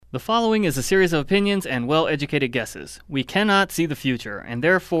The following is a series of opinions and well-educated guesses. We cannot see the future, and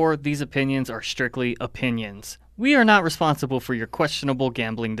therefore these opinions are strictly opinions. We are not responsible for your questionable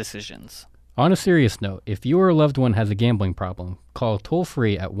gambling decisions. On a serious note, if you or a loved one has a gambling problem, call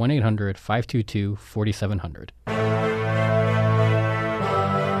toll-free at 1-800-522-4700.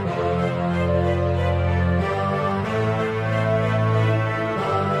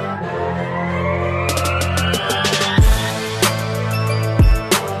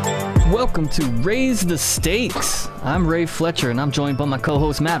 Welcome to Raise the Stakes. I'm Ray Fletcher, and I'm joined by my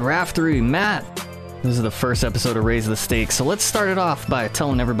co-host Matt Raftery. Matt, this is the first episode of Raise the Stakes, so let's start it off by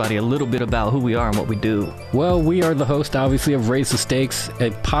telling everybody a little bit about who we are and what we do. Well, we are the host, obviously, of Raise the Stakes, a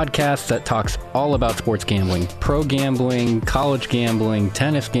podcast that talks all about sports gambling. Pro gambling, college gambling,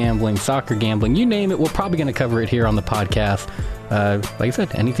 tennis gambling, soccer gambling, you name it, we're probably going to cover it here on the podcast. Like I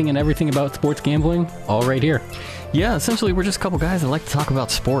said, anything and everything about sports gambling, all right here. Yeah, essentially, we're just a couple guys that like to talk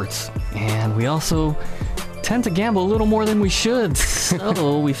about sports, and we also tend to gamble a little more than we should,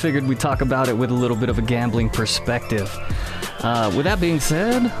 so we figured we'd talk about it with a little bit of a gambling perspective. With that being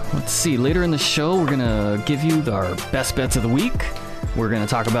said, let's see, later in the show, we're going to give you our best bets of the week. We're going to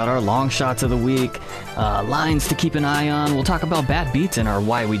talk about our long shots of the week, lines to keep an eye on. We'll talk about bad beats in our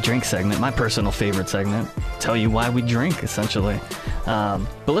Why We Drink segment, my personal favorite segment. Tell you why we drink, essentially. But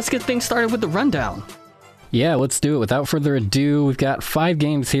let's get things started with the rundown. Yeah, let's do it. Without further ado, we've got 5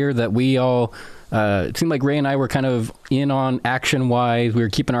 games here that we all, it seemed like Ray and I were kind of in on action-wise. We were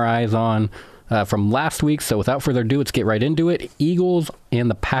keeping our eyes on from last week. So without further ado, let's get right into it. Eagles and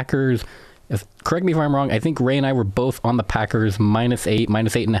the Packers. Correct me if I'm wrong. I think Ray and I were both on the Packers -8,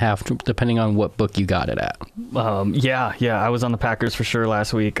 -8.5, depending on what book you got it at. Yeah. I was on the Packers for sure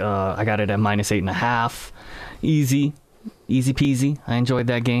last week. I got it at -8.5. Easy peasy. I enjoyed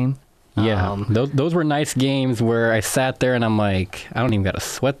that game. Yeah, those were nice games where I sat there and I'm like, I don't even got to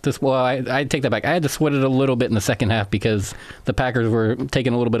sweat this. Well, I take that back. I had to sweat it a little bit in the second half because the Packers were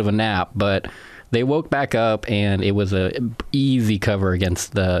taking a little bit of a nap, but they woke back up, and it was a easy cover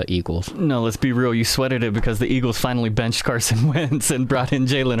against the Eagles. No, let's be real. You sweated it because the Eagles finally benched Carson Wentz and brought in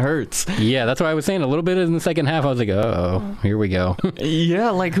Jalen Hurts. Yeah, that's what I was saying. A little bit in the second half, I was like, uh-oh, here we go.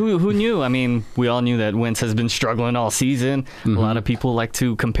 Yeah, like who knew? I mean, we all knew that Wentz has been struggling all season. Mm-hmm. A lot of people like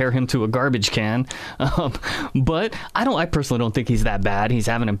to compare him to a garbage can. But I personally don't think he's that bad. He's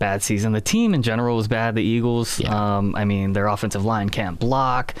having a bad season. The team in general is bad, the Eagles. Yeah. I mean, their offensive line can't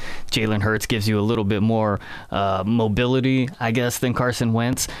block. Jalen Hurts gives you a little bit more mobility, I guess, than Carson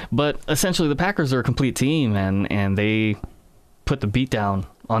Wentz. But essentially, the Packers are a complete team, and they put the beat down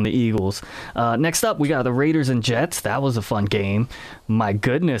on the Eagles. Next up, we got the Raiders and Jets. That was a fun game. My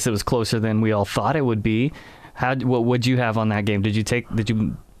goodness, it was closer than we all thought it would be. What would you have on that game? Did you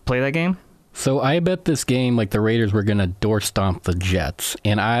play that game? So I bet this game, like, the Raiders were going to door stomp the Jets,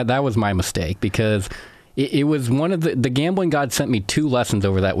 and that was my mistake because it was one of the gambling god sent me 2 lessons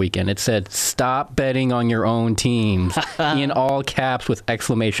over that weekend. It said, stop betting on your own teams in all caps with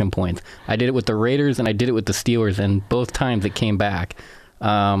exclamation points. I did it with the Raiders and I did it with the Steelers, and both times it came back.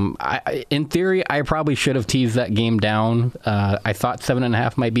 In theory, I probably should have teased that game down. I thought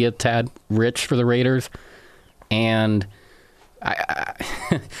 7.5 might be a tad rich for the Raiders, and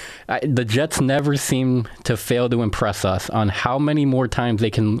the Jets never seem to fail to impress us on how many more times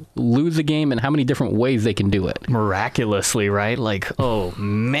they can lose a game and how many different ways they can do it. Miraculously, right? Like, oh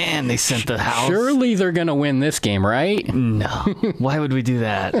man, they sent the house. Surely they're going to win this game, right? No. Why would we do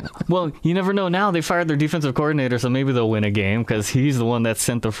that? Well, you never know. Now they fired their defensive coordinator, so maybe they'll win a game because he's the one that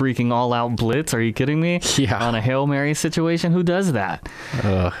sent the freaking all-out blitz. Are you kidding me? Yeah. On a Hail Mary situation? Who does that?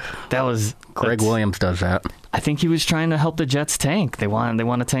 Greg Williams does that. I think he was trying to help the Jets tank. They want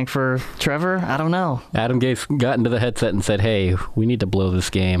to tank for Trevor? I don't know. Adam Gase got into the headset and said, hey, we need to blow this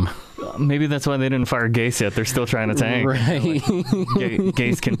game. Maybe that's why they didn't fire Gase yet. They're still trying to tank. Right.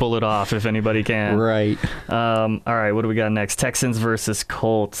 Gase can pull it off if anybody can. Right. All right, what do we got next? Texans versus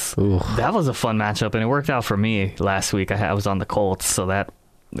Colts. Ooh. That was a fun matchup, and it worked out for me last week. I was on the Colts, so that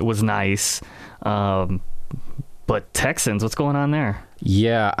was nice. But Texans, what's going on there?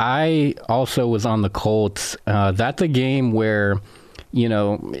 Yeah, I also was on the Colts. That's a game where,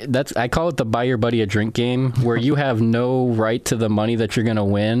 I call it the buy your buddy a drink game, where you have no right to the money that you're going to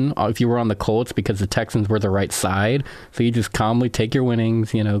win if you were on the Colts because the Texans were the right side. So you just calmly take your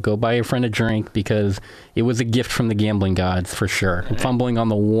winnings, go buy your friend a drink because it was a gift from the gambling gods for sure. Fumbling on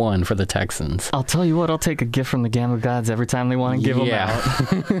the 1 for the Texans. I'll tell you what, I'll take a gift from the gambling gods every time they want to give them out.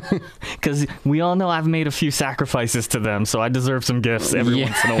 Because we all know I've made a few sacrifices to them, so I deserve some gifts every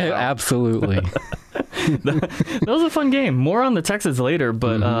once in a while. Absolutely. That was a fun game. More on the Texans later,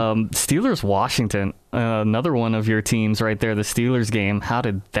 but Steelers Washington, another one of your teams right there, the Steelers game. How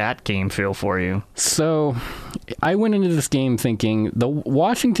did that game feel for you? So I went into this game thinking the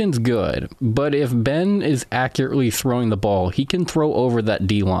Washington's good, but if Ben is accurately throwing the ball, he can throw over that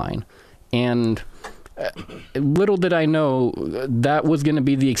D-line. And little did I know that was going to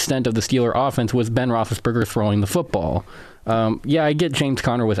be the extent of the Steeler offense, was Ben Roethlisberger throwing the football. Yeah, I get James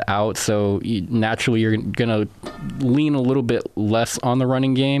Conner was out, so naturally you're going to lean a little bit less on the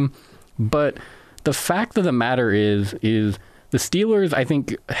running game. But the fact of the matter is the Steelers, I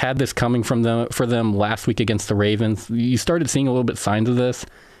think, had this coming for them last week against the Ravens. You started seeing a little bit signs of this.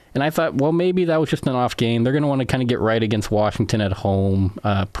 And I thought, well, maybe that was just an off game. They're going to want to kind of get right against Washington at home.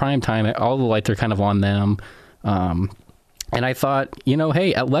 Prime time, all the lights are kind of on them. And I thought,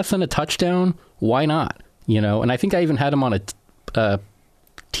 hey, at less than a touchdown, why not? And I think I even had him on a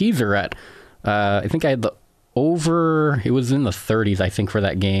teaser at, I think I had the over, it was in the 30s, I think, for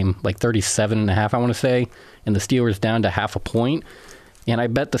that game, like 37.5, I want to say. And the Steelers down to half a point. And I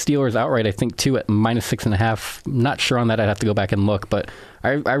bet the Steelers outright, I think, too, at -6.5. Not sure on that. I'd have to go back and look. But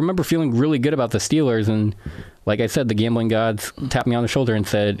I remember feeling really good about the Steelers. And like I said, the gambling gods tapped me on the shoulder and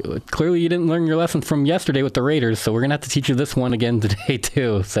said, clearly you didn't learn your lesson from yesterday with the Raiders, so we're going to have to teach you this one again today,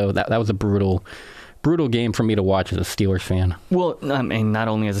 too. So that was a brutal game for me to watch as a Steelers fan. Well, I mean, not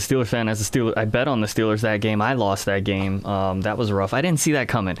only as a Steelers fan, as a Steeler, I bet on the Steelers that game. I lost that game. That was rough. I didn't see that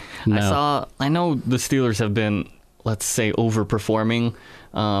coming. No. I know the Steelers have been, let's say, overperforming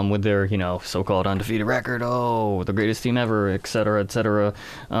with their, so-called undefeated record. Oh, the greatest team ever, et cetera, et cetera.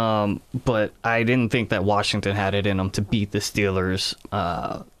 But I didn't think that Washington had it in them to beat the Steelers.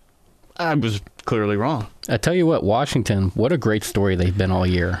 I was clearly wrong. I tell you what, Washington, what a great story they've been all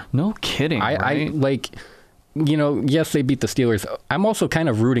year. No kidding, right? Yes, they beat the Steelers. I'm also kind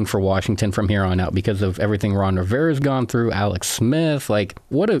of rooting for Washington from here on out because of everything Ron Rivera's gone through, Alex Smith.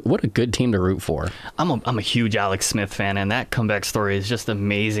 What a good team to root for. I'm a huge Alex Smith fan, and that comeback story is just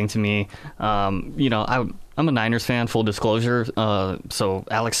amazing to me. I'm a Niners fan, full disclosure. So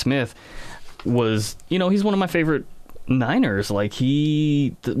Alex Smith was, he's one of my favorite Niners. What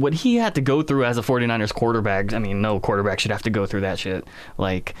he had to go through as a 49ers quarterback, I mean, no quarterback should have to go through that shit.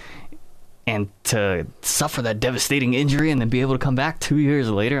 And to suffer that devastating injury and then be able to come back 2 years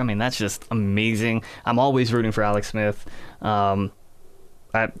later, I mean, that's just amazing. I'm always rooting for Alex Smith. That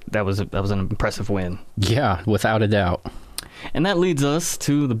was an impressive win. Yeah, without a doubt. And that leads us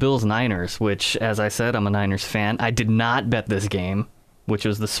to the Bills-Niners, which, as I said, I'm a Niners fan. I did not bet this game, which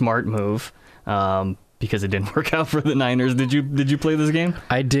was the smart move. Because it didn't work out for the Niners. Did you play this game?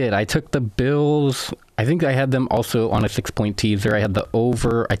 I did. I took the Bills. I think I had them also on a 6-point teaser. I had the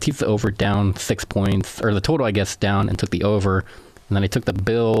over. I teased the over down 6 points, or the total, I guess, down, and took the over. And then I took the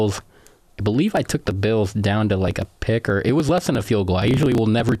Bills. I believe I took the Bills down to like a pick, or it was less than a field goal. I usually will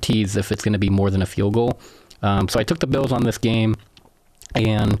never tease if it's going to be more than a field goal. So I took the Bills on this game,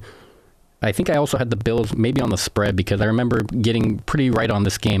 and I think I also had the Bills maybe on the spread because I remember getting pretty right on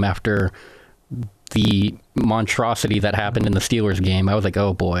this game after the monstrosity that happened in the Steelers game. I was like,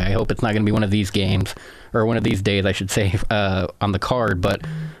 oh boy, I hope it's not going to be one of these games, or one of these days, I should say, on the card. But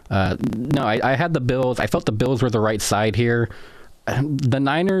no, I had the Bills. I felt the Bills were the right side here. The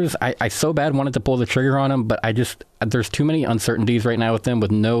Niners, I so bad wanted to pull the trigger on them, but there's too many uncertainties right now with them,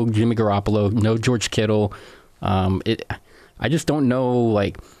 with no Jimmy Garoppolo, no George Kittle. I just don't know,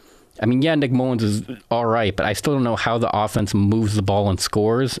 Nick Mullins is all right, but I still don't know how the offense moves the ball and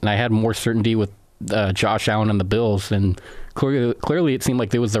scores. And I had more certainty with Josh Allen and the Bills, and clearly it seemed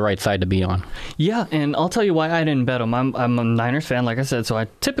like it was the right side to be on. Yeah, and I'll tell you why I didn't bet them. I'm a Niners fan, like I said, so I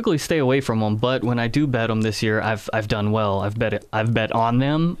typically stay away from them. But when I do bet them this year, I've done well. I've bet on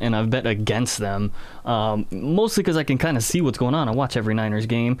them, and I've bet against them. Mostly because I can kind of see what's going on. I watch every Niners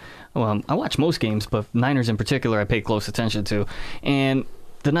game. Well, I watch most games, but Niners in particular, I pay close attention to. And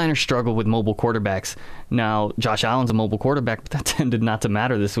the Niners struggle with mobile quarterbacks. Now, Josh Allen's a mobile quarterback, but that tended not to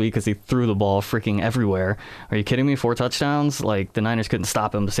matter this week because he threw the ball freaking everywhere. Are you kidding me? 4 touchdowns? The Niners couldn't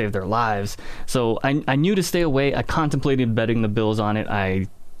stop him to save their lives. So I knew to stay away. I contemplated betting the Bills on it. I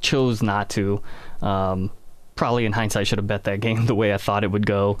chose not to. Probably in hindsight should have bet that game the way I thought it would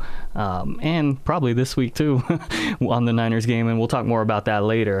go. And probably this week too on the Niners game, and we'll talk more about that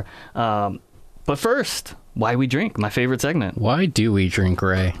later. But first, why we drink, my favorite segment. Why do we drink,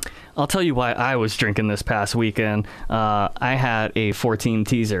 Ray? I'll tell you why I was drinking this past weekend. I had a 14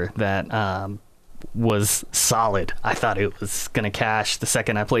 teaser that was solid. I thought it was going to cash the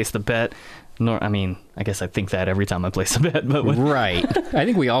second I placed the bet. I guess I think that every time I place a bet. But right. I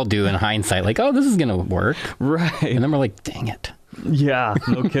think we all do in hindsight. Oh, this is going to work. Right. And then we're like, dang it. Yeah,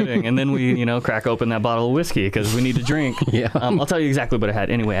 no kidding. And then we, crack open that bottle of whiskey because we need to drink. Yeah. I'll tell you exactly what I had.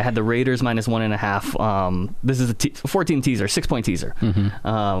 Anyway, I had the Raiders minus 1.5. This is a 14 teaser, 6-point teaser.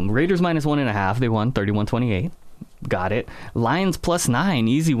 Raiders minus 1.5. They won 31-28. Got it. Lions plus 9,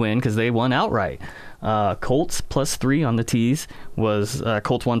 easy win because they won outright. Colts plus 3 on the tees was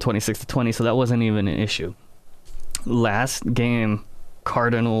Colts won 26-20, so that wasn't even an issue. Last game,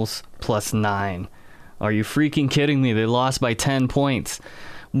 Cardinals plus 9. Are you freaking kidding me? They lost by 10 points.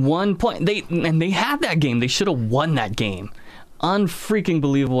 1 point. They had that game. They should have won that game. Unfreaking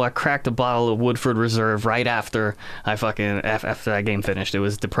believable. I cracked a bottle of Woodford Reserve right after after that game finished. It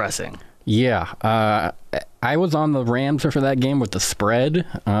was depressing. Yeah. I was on the Rams for that game with the spread.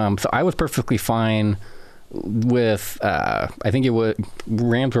 So I was perfectly fine with, I think it was,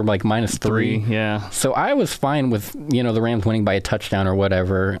 Rams were like minus 3. Yeah. So I was fine with, the Rams winning by a touchdown or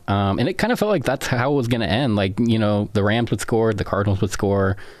whatever. And it kind of felt like that's how it was going to end. Like, the Rams would score, the Cardinals would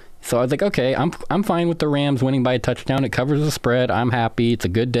score. So I was like, okay, I'm fine with the Rams winning by a touchdown. It covers the spread. I'm happy. It's a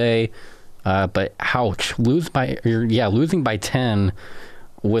good day. But ouch, losing by 10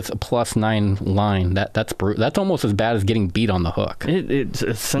 with a plus 9 line. That's almost as bad as getting beat on the hook.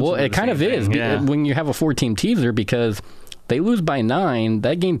 It's well, it kind of is when you have a 4-team teaser, because they lose by 9,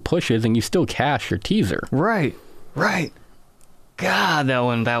 that game pushes and you still cash your teaser. Right. God, that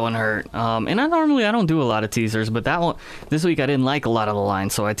one hurt. And I don't do a lot of teasers, but this week I didn't like a lot of the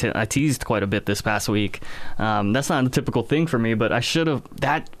lines, so I teased quite a bit this past week. That's not a typical thing for me, but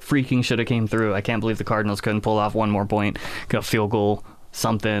that freaking should have came through. I can't believe the Cardinals couldn't pull off one more point, get a field goal,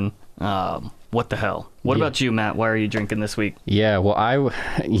 something. What the hell? What about you, Matt? Why are you drinking this week? Yeah, well,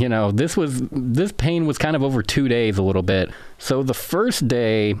 this pain was kind of over 2 days a little bit. So the first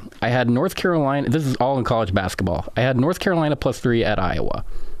day, I had North Carolina. This is all in college basketball. I had North Carolina plus 3 at Iowa.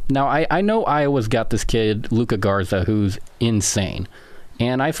 Now, I know Iowa's got this kid, Luka Garza, who's insane.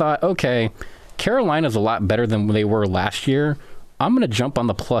 And I thought, okay, Carolina's a lot better than they were last year. I'm going to jump on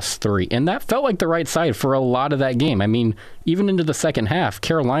the plus 3. And that felt like the right side for a lot of that game. I mean, even into the second half,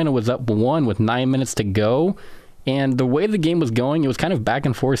 Carolina was up 1 with 9 minutes to go. And the way the game was going, it was kind of back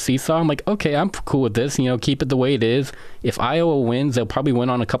and forth seesaw. I'm like, okay, I'm cool with this. Keep it the way it is. If Iowa wins, they'll probably win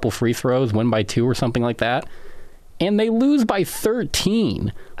on a couple free throws, win by 2 or something like that. And they lose by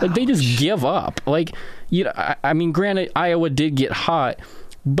 13. Like, they just give up. Like, I mean, granted, Iowa did get hot,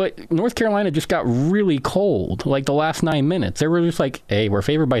 but North Carolina just got really cold, like the last 9 minutes. They were just like, hey, we're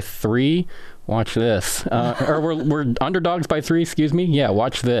favored by 3. Watch this. Or we're underdogs by 3, excuse me. Yeah,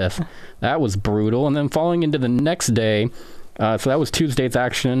 watch this. That was brutal. And then falling into the next day, so that was Tuesday's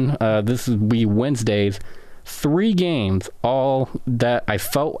action. This will be Wednesday's. 3 games, all that I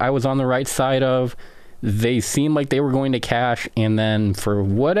felt I was on the right side of. They seemed like they were going to cash, and then for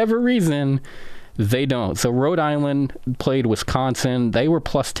whatever reason, they don't. So Rhode Island played Wisconsin. They were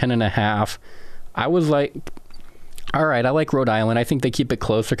plus 10.5. I was like, all right, I like Rhode Island. I think they keep it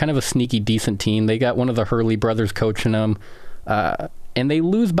close. They're kind of a sneaky, decent team. They got one of the Hurley brothers coaching them. And they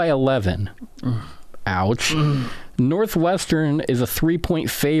lose by 11. Ouch. Northwestern is a 3-point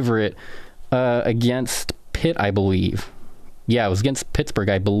favorite against Pitt, I believe. Yeah, it was against Pittsburgh,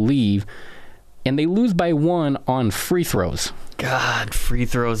 I believe. And they lose by 1 on free throws. God, free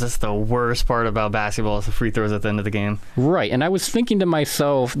throws. That's the worst part about basketball, is the free throws at the end of the game. Right. And I was thinking to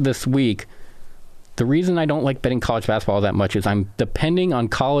myself this week, the reason I don't like betting college basketball that much is I'm depending on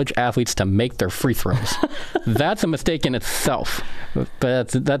college athletes to make their free throws. That's a mistake in itself. But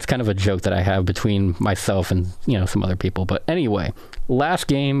that's kind of a joke that I have between myself and, some other people. But anyway, last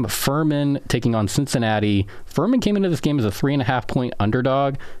game, Furman taking on Cincinnati. Furman came into this game as a 3.5-point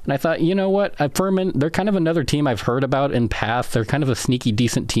underdog. And I thought, you know what? Furman, they're kind of another team I've heard about in past. They're kind of a sneaky,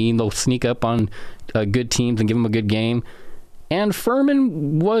 decent team. They'll sneak up on good teams and give them a good game. And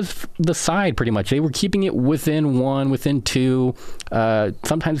Furman was the side pretty much. They were keeping it within 1, within 2,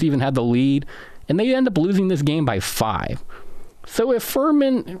 sometimes even had the lead. And they end up losing this game by 5. So if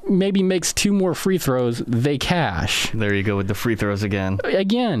Furman maybe makes 2 more free throws, they cash. There you go with the free throws again.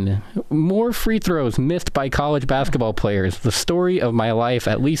 Again, more free throws missed by college basketball players. The story of my life,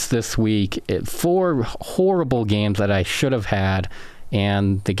 at least this week. 4 horrible games that I should have had.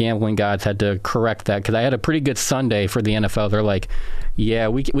 And the gambling gods had to correct that because I had a pretty good Sunday for the NFL. They're like, yeah,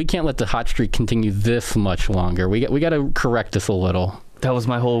 we can't let the hot streak continue this much longer. We got to correct this a little. That was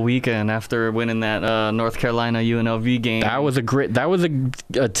my whole weekend after winning that North Carolina UNLV game. That was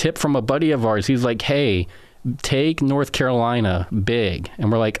a tip from a buddy of ours. He's like, hey, take North Carolina big.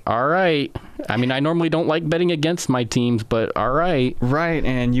 And we're like, all right. I mean, I normally don't like betting against my teams, but all right. Right,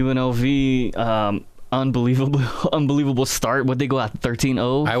 and UNLV... unbelievable start. Would they go out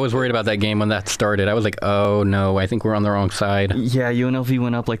 13-0? I was worried about that game when that started. I was like, oh no, I think we're on the wrong side. Yeah, UNLV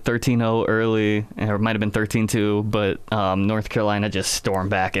went up like 13-0 early, or it might have been 13-2, but North Carolina just stormed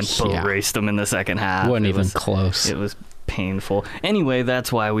back and boat raced them in the second half. Wasn't even close. It was painful. Anyway,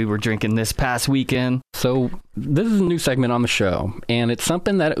 that's why we were drinking this past weekend. So this is a new segment on the show, and it's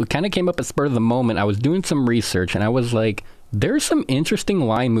something that kind of came up at spur of the moment. I was doing some research, and I was like, there's some interesting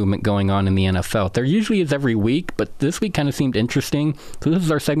line movement going on in the NFL. There usually is every week, but this week kind of seemed interesting. So this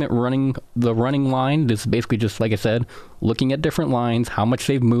is our segment, running line. This is basically just, like I said, looking at different lines, how much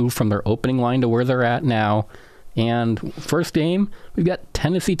they've moved from their opening line to where they're at now. And first game, we've got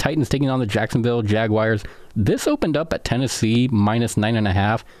Tennessee Titans taking on the Jacksonville Jaguars. This opened up at Tennessee minus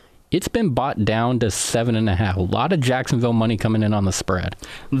 9.5. It's been bought down to 7.5. A lot of Jacksonville money coming in on the spread.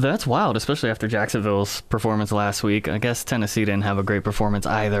 That's wild, especially after Jacksonville's performance last week. I guess Tennessee didn't have a great performance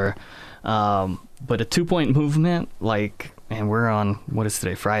either. But a 2-point movement, and we're on, what is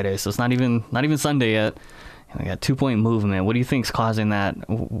today, Friday, so it's not even Sunday yet. And we got 2-point movement. What do you think's causing that?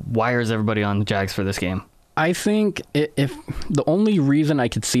 Why is everybody on the Jags for this game? I think if the only reason I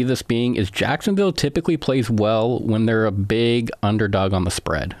could see this being is Jacksonville typically plays well when they're a big underdog on the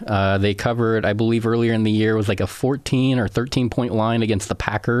spread. They covered, I believe earlier in the year, was like a 14 or 13-point line against the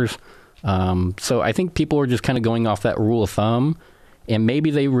Packers. So I think people are just kind of going off that rule of thumb. And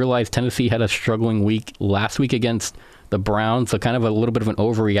maybe they realized Tennessee had a struggling week last week against the Browns. So kind of a little bit of an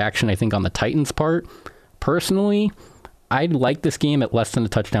overreaction, I think, on the Titans' part. Personally, I'd like this game at less than a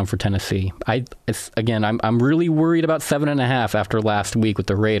touchdown for Tennessee. I'm really worried about 7.5 after last week with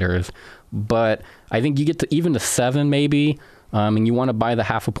the Raiders, but I think you get to even to 7 maybe, and you want to buy the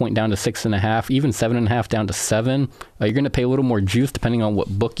half a point down to 6.5, even 7.5 down to 7. You're going to pay a little more juice depending on what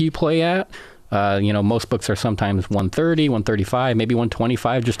book you play at. Most books are sometimes 130, 135, maybe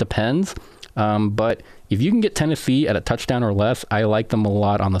 125, just depends. But if you can get Tennessee at a touchdown or less, I like them a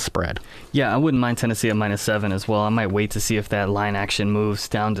lot on the spread. Yeah, I wouldn't mind Tennessee at -7 as well. I might wait to see if that line action moves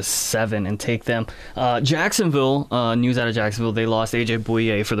down to 7 and take them. Jacksonville, news out of Jacksonville, they lost A.J.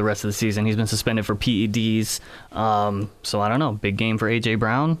 Bouye for the rest of the season. He's been suspended for PEDs. So I don't know, big game for A.J.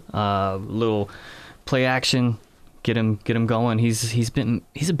 Brown. Little play action. Get him going. He's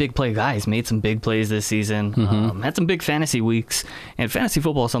a big play guy. He's made some big plays this season. Had some big fantasy weeks, and fantasy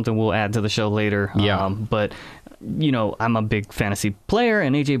football is something we'll add to the show later. But I'm a big fantasy player,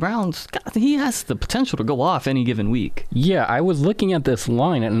 and AJ Brown's he has the potential to go off any given week. Yeah, I was looking at this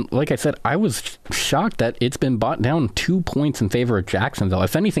line, and like I said, I was shocked that it's been bought down 2 points in favor of Jacksonville.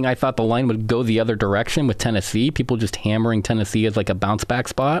 If anything, I thought the line would go the other direction with Tennessee. People just hammering Tennessee as like a bounce back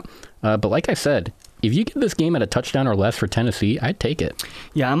spot. But like I said, if you get this game at a touchdown or less for Tennessee, I'd take it.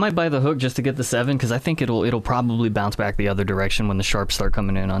 Yeah, I might buy the hook just to get the 7 because I think it'll probably bounce back the other direction when the sharps start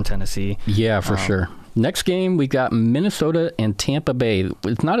coming in on Tennessee. Yeah, for sure. Next game, we got Minnesota and Tampa Bay.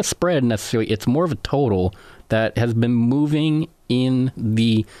 It's not a spread necessarily. It's more of a total that has been moving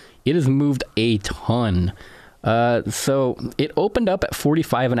it has moved a ton. So it opened up at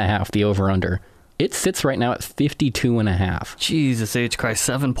 45.5, the over-under. It sits right now at 52.5. Jesus H. Christ,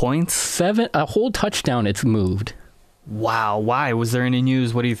 7 points? A whole touchdown it's moved. Wow. Why? Was there any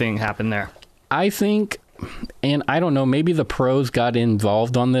news? What do you think happened there? I think, and I don't know, maybe the pros got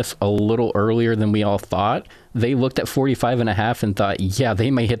involved on this a little earlier than we all thought. They looked at 45.5 and thought, yeah,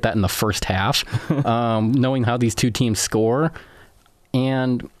 they may hit that in the first half, knowing how these two teams score.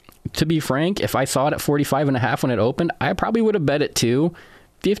 And to be frank, if I saw it at 45.5 when it opened, I probably would have bet it too.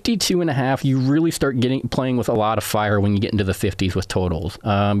 52.5, you really start playing with a lot of fire when you get into the 50s with totals.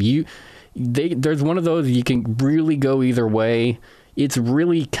 There's one of those you can really go either way. It's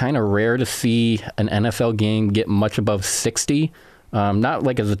really kind of rare to see an NFL game get much above 60, not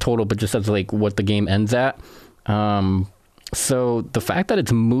like as a total, but just as like what the game ends at. So the fact that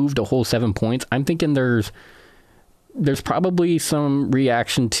it's moved a whole 7 points, I'm thinking there's probably some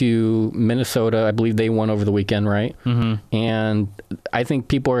reaction to Minnesota. I believe they won over the weekend, right? Mm-hmm. And I think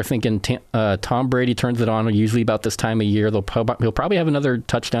people are thinking Tom Brady turns it on usually about this time of year. He'll probably have another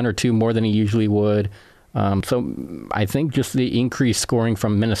touchdown or two more than he usually would. So I think just the increased scoring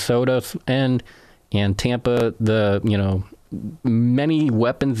from Minnesota and Tampa, the many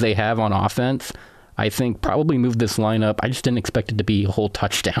weapons they have on offense, I think probably moved this line up. I just didn't expect it to be a whole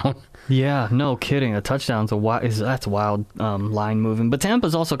touchdown. Yeah, no kidding. A touchdown's that's wild line moving. But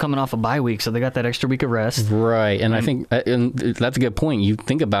Tampa's also coming off a bye week, so they got that extra week of rest. Right, and I think and that's a good point. You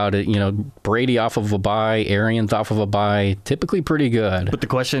think about it, Brady off of a bye, Arians off of a bye, typically pretty good. But the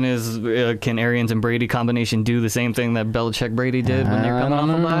question is, can Arians and Brady combination do the same thing that Belichick-Brady did when they're coming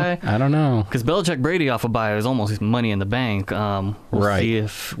off a bye? I don't know. Because Belichick-Brady off a bye is almost money in the bank.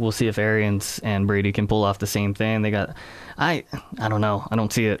 We'll see if Arians and Brady Miami can pull off the same thing. They got, I don't know. I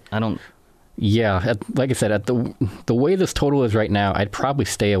don't see it. I don't. Yeah, like I said, at the way this total is right now, I'd probably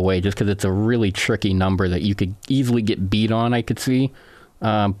stay away just because it's a really tricky number that you could easily get beat on, I could see.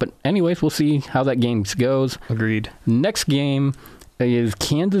 But anyways, we'll see how that game goes. Agreed. Next game is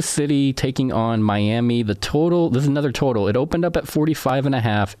Kansas City taking on Miami. The total, this is another total. It opened up at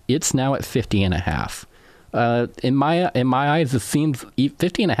 45.5. It's now at 50.5. In my eyes, it seems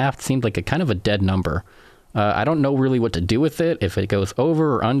 50.5 seems like a kind of a dead number. I don't know really what to do with it. If it goes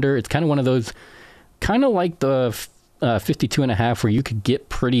over or under, it's kind of one of those, kind of like the 52.5, where you can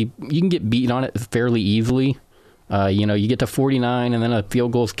get beat on it fairly easily. You get to 49 and then a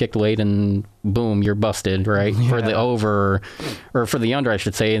field goal's kicked late and boom, you're busted, right? Yeah. For the over, or for the under, I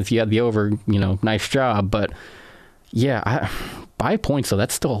should say. If you had the over, nice job. But yeah, 5 points, so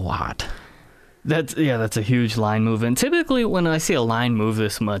that's still a lot. That's a huge line move. And typically when I see a line move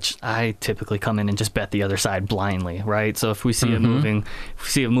this much, I typically come in and just bet the other side blindly, right? So if we see it moving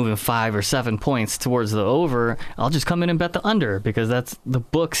 5 or 7 points towards the over, I'll just come in and bet the under, because that's the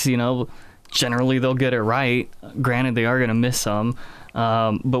books, generally they'll get it right. Granted, they are going to miss some.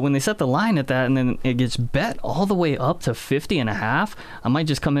 But when they set the line at that and then it gets bet all the way up to 50.5, I might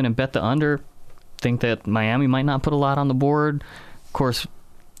just come in and bet the under, think that Miami might not put a lot on the board. Of course,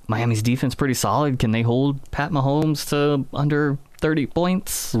 Miami's defense pretty solid. Can they hold Pat Mahomes to under 30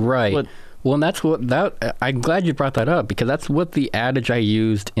 points? Right. Well, and that's I'm glad you brought that up, because that's what the adage I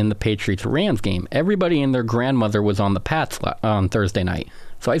used in the Patriots-Rams game. Everybody and their grandmother was on the Pats on Thursday night.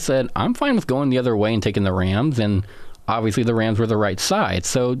 So I said, I'm fine with going the other way and taking the Rams, and obviously the Rams were the right side.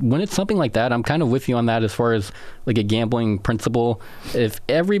 So when it's something like that, I'm kind of with you on that as far as like a gambling principle. If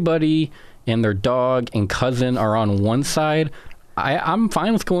everybody and their dog and cousin are on one side, I'm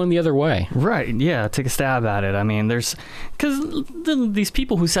fine with going the other way. Right, yeah, take a stab at it. I mean, because these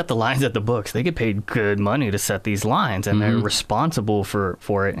people who set the lines at the books, they get paid good money to set these lines, and they're responsible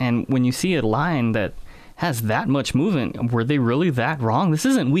for it. And when you see a line that has that much movement, were they really that wrong? This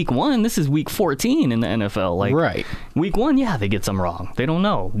isn't week 1, this is week 14 in the NFL. Like, right. Week 1, yeah, they get some wrong. They don't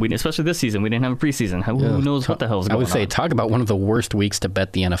know. Especially this season, we didn't have a preseason. Who knows what the hell's going on? I would say, talk about one of the worst weeks to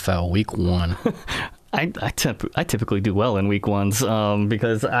bet the NFL, week 1. I typically do well in week 1s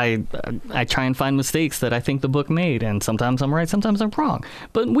because I try and find mistakes that I think the book made, and sometimes I'm right, sometimes I'm wrong.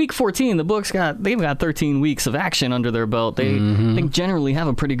 But in week 14, the book's they've got 13 weeks of action under their belt. They generally have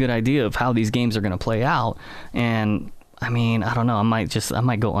a pretty good idea of how these games are going to play out. And I mean, I don't know. I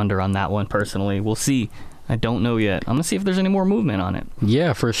might go under on that one personally. We'll see. I don't know yet. I'm going to see if there's any more movement on it.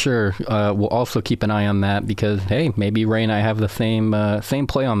 Yeah, for sure. We'll also keep an eye on that because, hey, maybe Ray and I have the same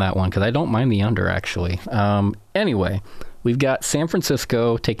play on that one, because I don't mind the under, actually. Anyway, we've got San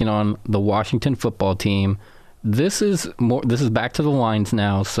Francisco taking on the Washington football team. This is back to the lines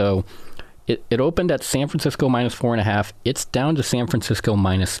now. So it opened at San Francisco -4.5. It's down to San Francisco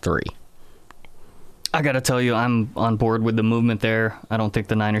 -3. I got to tell you, I'm on board with the movement there. I don't think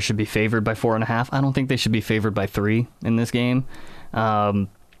the Niners should be favored by 4.5. I don't think they should be favored by 3 in this game. And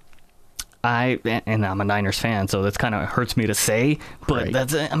I'm a Niners fan, so that's kind of hurts me to say, but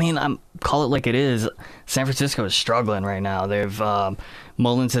right. Call it like it is. San Francisco is struggling right now. They've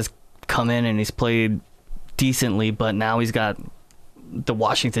Mullins has come in and he's played decently, but now he's got the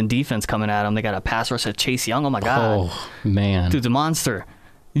Washington defense coming at him. They got a pass rush at Chase Young. Oh my God. Oh man. Dude's a monster.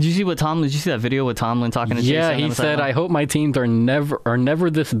 Did you see that video with Tomlin talking to Chase? Yeah, he said, "I hope my teams are never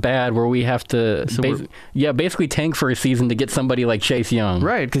this bad where we have to basically tank for a season to get somebody like Chase Young."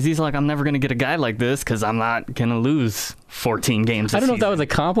 Right, because he's like, "I'm never going to get a guy like this because I'm not going to lose 14 games." I don't know if that was a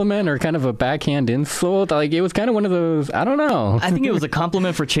compliment or kind of a backhand insult. Like, it was kind of one of those. I don't know. I think it was a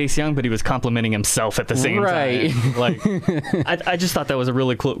compliment for Chase Young, but he was complimenting himself at the same time. Like, I just thought that was a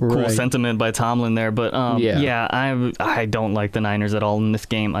really cool sentiment by Tomlin there. But I don't like the Niners at all in this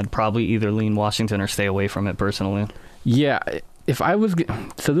game. I'd probably either lean Washington or stay away from it personally. Yeah,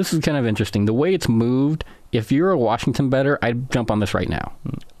 so this is kind of interesting. The way it's moved, if you're a Washington bettor, I'd jump on this right now.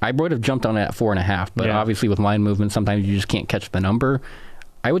 I would have jumped on it at 4.5, but obviously with line movement, sometimes you just can't catch the number.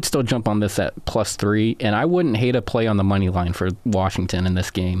 I would still jump on this at +3, and I wouldn't hate a play on the money line for Washington in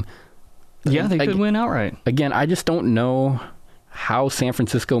this game. Yeah, they could win outright. Again, I just don't know how San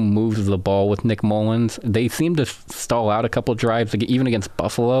Francisco moves the ball with Nick Mullins. They seem to stall out a couple drives, even against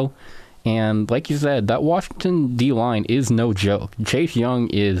Buffalo. And like you said, that Washington D-line is no joke. Chase Young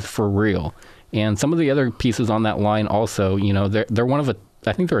is for real. And some of the other pieces on that line also, they're one of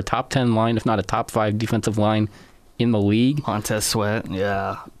I think they're a top 10 line, if not a top 5 defensive line in the league. Montez Sweat,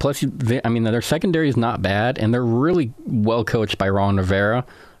 yeah. Plus, their secondary is not bad, and they're really well coached by Ron Rivera.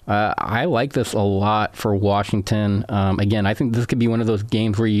 I like this a lot for Washington. Again, I think this could be one of those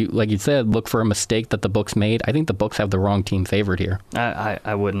games where you, like you said, look for a mistake that the books made. I think the books have the wrong team favored here.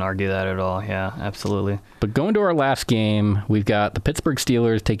 I wouldn't argue that at all. Yeah, absolutely. But going to our last game, we've got the Pittsburgh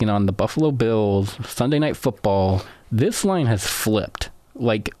Steelers taking on the Buffalo Bills, Sunday Night Football. This line has flipped,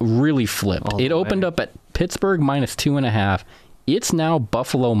 like really flipped. It opened up at Pittsburgh -2.5. It's now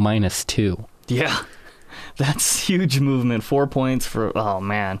Buffalo -2. Yeah. That's huge movement. 4 points for, oh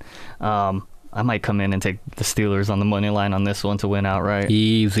man. I might come in and take the Steelers on the money line on this one to win outright.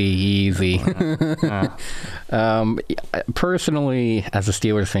 Easy. Personally, as a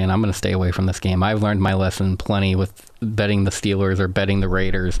Steelers fan, I'm going to stay away from this game. I've learned my lesson plenty with betting the Steelers or betting the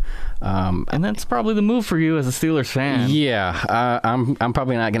Raiders. And that's probably the move for you as a Steelers fan. Yeah, I'm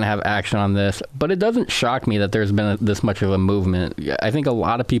probably not going to have action on this, but it doesn't shock me that there's been this much of a movement. I think a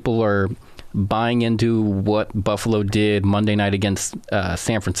lot of people are buying into what Buffalo did Monday night against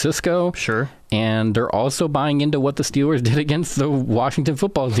San Francisco. Sure. And they're also buying into what the Steelers did against the Washington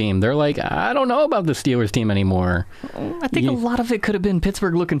football team. They're like, I don't know about the Steelers team anymore. I think a lot of it could have been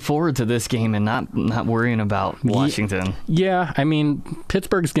Pittsburgh looking forward to this game and not worrying about Washington. Yeah, I mean,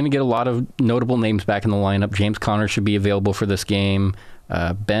 Pittsburgh's going to get a lot of notable names back in the lineup. James Conner should be available for this game.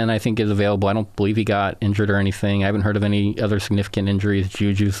 Ben, I think, is available. I don't believe he got injured or anything. I haven't heard of any other significant injuries.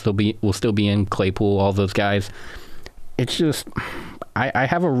 Juju will still be in, Claypool, all those guys. It's just, I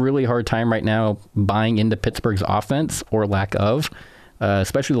have a really hard time right now buying into Pittsburgh's offense or lack of,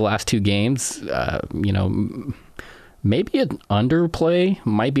 especially the last two games. Maybe an underplay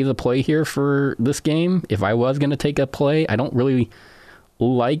might be the play here for this game. If I was going to take a play, I don't really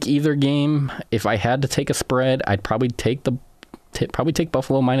like either game. If I had to take a spread, I'd probably take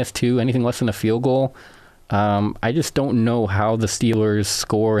Buffalo -2, anything less than a field goal. I just don't know how the Steelers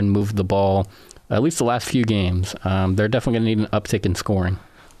score and move the ball, at least the last few games. They're definitely going to need an uptick in scoring.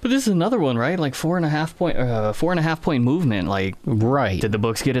 But this is another one, right? Like 4.5 point movement. Like, right? Did the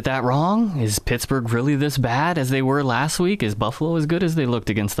books get it that wrong? Is Pittsburgh really this bad as they were last week? Is Buffalo as good as they looked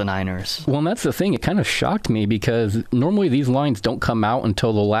against the Niners? Well, and that's the thing. It kind of shocked me because normally these lines don't come out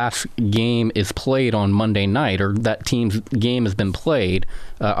until the last game is played on Monday night or that team's game has been played.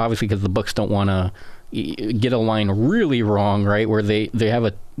 Obviously, because the books don't want to get a line really wrong, right? Where they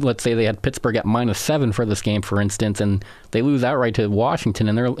have let's say they had Pittsburgh at -7 for this game, for instance, and they lose outright to Washington,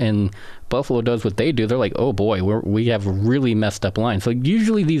 and Buffalo does what they do. They're like, oh boy, we have really messed up lines. So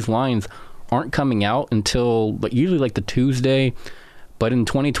usually these lines aren't coming out until usually like the Tuesday. But in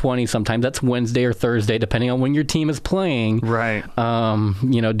 2020, sometimes that's Wednesday or Thursday, depending on when your team is playing. Right.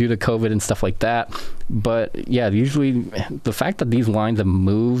 Due to COVID and stuff like that. But yeah, usually the fact that these lines have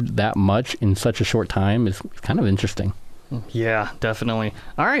moved that much in such a short time is kind of interesting. Yeah, definitely.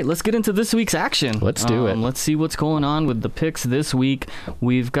 All right, let's get into this week's action. Let's do it. Let's see what's going on with the picks this week.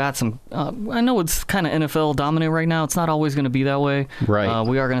 We've got some, I know it's kind of NFL dominant right now. It's not always going to be that way. Right.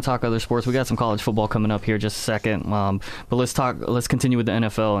 We are going to talk other sports. We got some college football coming up here just a second. But let's continue with the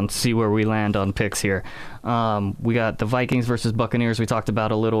NFL and see where we land on picks here. We got the Vikings versus Buccaneers we talked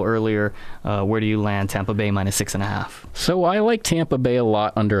about a little earlier. Where do you land? Tampa Bay -6.5. So I like Tampa Bay a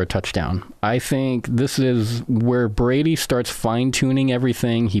lot under a touchdown. I think this is where Brady starts fine-tuning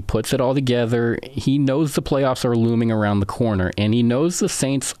everything. He puts it all together. He knows the playoffs are looming around the corner, and he knows the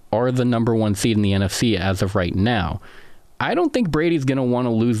Saints are the number one seed in the NFC as of right now. I don't think Brady's going to want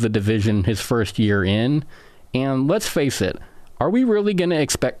to lose the division his first year in, and let's face it, are we really going to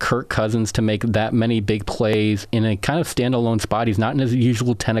expect Kirk Cousins to make that many big plays in a kind of standalone spot? He's not in his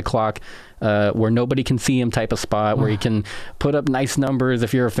usual 10 o'clock where nobody can see him type of spot where he can put up nice numbers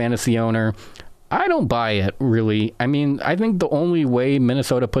if you're a fantasy owner. I don't buy it, really. I mean, I think the only way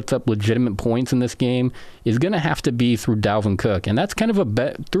Minnesota puts up legitimate points in this game is going to have to be through Dalvin Cook, and that's kind of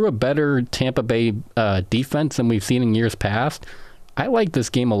through a better Tampa Bay defense than we've seen in years past. I like this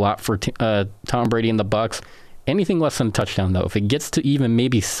game a lot for Tom Brady and the Bucs. Anything less than a touchdown, though. If it gets to even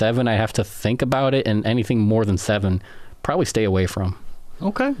maybe 7, I have to think about it, and anything more than 7, probably stay away from.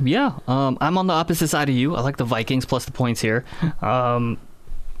 Okay, yeah. I'm on the opposite side of you. I like the Vikings plus the points here.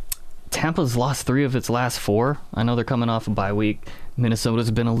 Tampa's lost 3 of its last 4. I know they're coming off a bye week. Minnesota's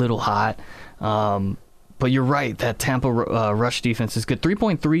been a little hot. But you're right, that Tampa rush defense is good.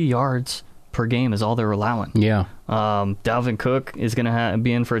 3.3 yards per game is all they're allowing. Yeah. Dalvin Cook is going to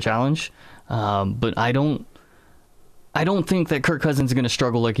be in for a challenge. But I don't think that Kirk Cousins is going to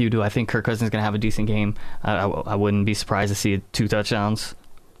struggle like you do. I think Kirk Cousins is going to have a decent game. I wouldn't be surprised to see 2 touchdowns,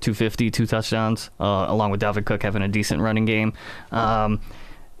 250, 2 touchdowns, along with Dalvin Cook having a decent running game.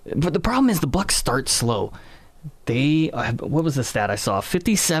 But the problem is the Bucs start slow. what was the stat I saw?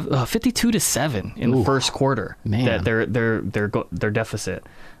 52-7 in the first quarter. Man. That their deficit.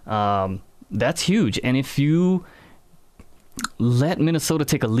 That's huge. And if you let Minnesota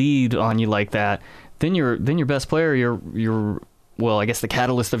take a lead on you like that, then your best player, well, I guess the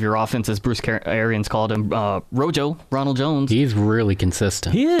catalyst of your offense, as Bruce Arians called him, Rojo, Ronald Jones. He's really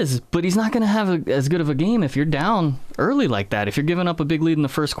consistent. He is, but he's not going to have as good of a game if you're down early like that. If you're giving up a big lead in the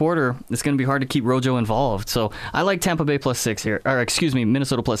first quarter, it's going to be hard to keep Rojo involved. So I like Tampa Bay +6 here, or excuse me,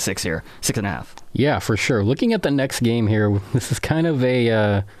 Minnesota +6 here, 6.5. Yeah, for sure. Looking at the next game here, this is kind of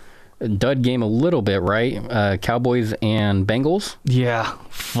a dud game a little bit, right? Cowboys and Bengals. Yeah,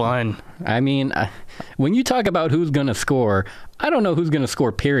 fun. I mean, when you talk about who's going to score, I don't know who's going to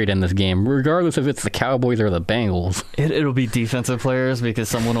score, period, in this game, regardless if it's the Cowboys or the Bengals. It'll be defensive players because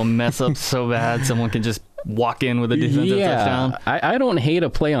someone will mess up so bad. Someone can just walk in with a defensive touchdown. I don't hate a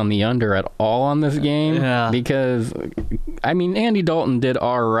play on the under at all on this game because, I mean, Andy Dalton did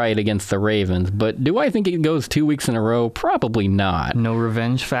all right against the Ravens, but do I think it goes 2 weeks in a row? Probably not. No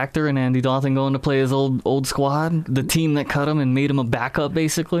revenge factor in Andy Dalton going to play his old squad? The team that cut him and made him a backup,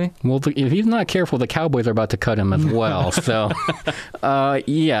 basically? Well, if he's not careful, the Cowboys are about to cut him as well. So,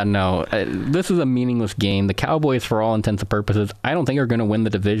 this is a meaningless game. The Cowboys, for all intents and purposes, I don't think are going to win the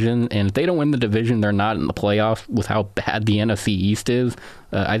division, and if they don't win the division, they're not in the playoffs with how bad the NFC East is.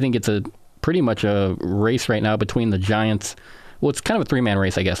 I think it's pretty much a race right now between the Giants. Well, it's kind of a three-man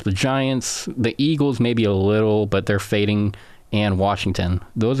race, I guess. The Giants, the Eagles, maybe a little, but they're fading, and Washington.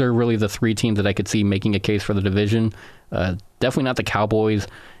 Those are really the three teams that I could see making a case for the division. Definitely not the Cowboys.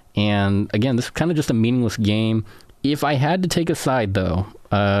 And again, this is kind of just a meaningless game. If I had to take a side, though,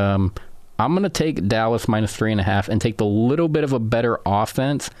 I'm going to take Dallas -3.5 and take the little bit of a better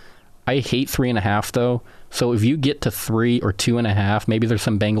offense. I hate 3.5, though. So if you get to 3 or 2.5, maybe there's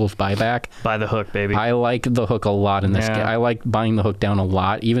some Bengals buyback. Buy the hook, baby. I like the hook a lot in this game. I like buying the hook down a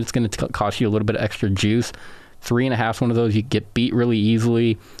lot. Even if it's going to cost you a little bit of extra juice. 3.5 is one of those you get beat really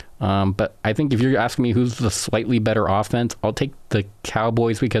easily. But I think if you're asking me who's the slightly better offense, I'll take the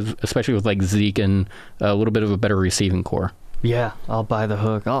Cowboys because, especially with like Zeke and a little bit of a better receiving core. Yeah, I'll buy the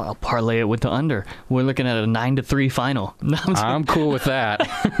hook. I'll parlay it with the under. We're looking at a 9-3 final. I'm cool with that.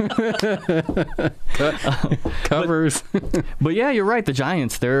 Covers. But yeah, you're right. The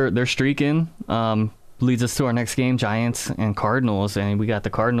Giants, they're streaking. Leads us to our next game, Giants and Cardinals, and we got the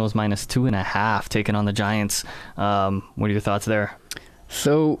Cardinals -2.5 taking on the Giants. What are your thoughts there?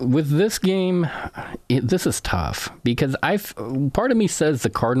 So with this game, this is tough because part of me says the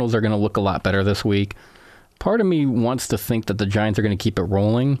Cardinals are going to look a lot better this week. Part of me wants to think that the Giants are going to keep it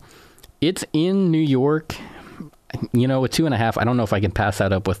rolling. It's in New York. You know, with 2.5, I don't know if I can pass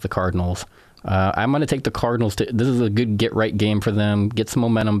that up with the Cardinals. I'm going to take the Cardinals. This is a good get-right game for them, get some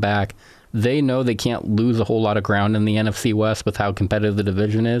momentum back. They know they can't lose a whole lot of ground in the NFC West with how competitive the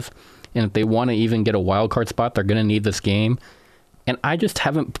division is. And if they want to even get a wild card spot, they're going to need this game. And I just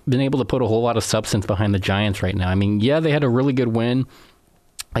haven't been able to put a whole lot of substance behind the Giants right now. I mean, yeah, they had a really good win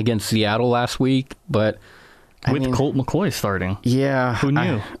against Seattle last week, but... With Colt McCoy starting. Yeah. Who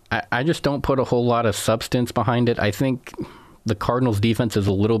knew? I just don't put a whole lot of substance behind it. I think the Cardinals' defense is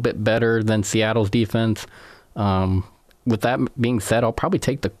a little bit better than Seattle's defense. With that being said, I'll probably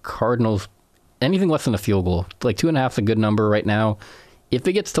take the Cardinals anything less than a field goal. Like 2.5 is a good number right now. If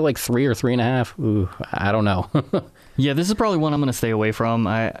it gets to like 3 or 3.5, I don't know. Yeah, this is probably one I'm going to stay away from.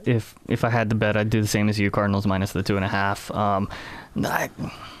 If I had to bet, I'd do the same as you, Cardinals minus the 2.5.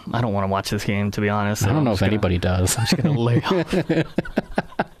 I don't want to watch this game, to be honest. I don't know if anybody does. I'm just going to lay off.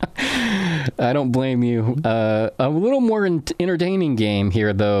 I don't blame you. A little more entertaining game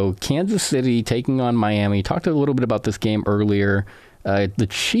here, though. Kansas City taking on Miami. Talked a little bit about this game earlier. The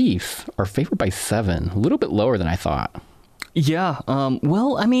Chiefs are favored by 7, a little bit lower than I thought. Yeah.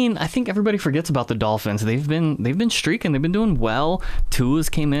 Well, I mean, I think everybody forgets about the Dolphins. They've been streaking. They've been doing well. Tua's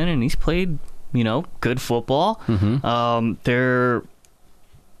came in and he's played, good football. Mm-hmm.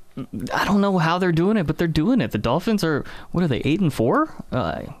 I don't know how they're doing it, but they're doing it. The Dolphins are, what are they, 8-4?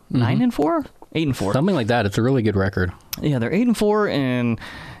 9-4? 8-4. Something like that. It's a really good record. Yeah, they're 8-4, and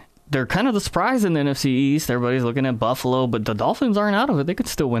they're kind of the surprise in the NFC East. Everybody's looking at Buffalo, but the Dolphins aren't out of it. They could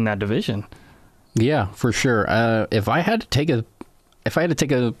still win that division. Yeah, for sure. If I had to take a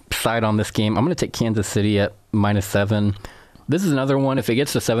side on this game, I'm going to take Kansas City at -7. This is another one. If it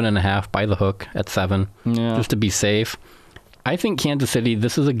gets to 7.5, buy the hook at 7, just to be safe. I think Kansas City,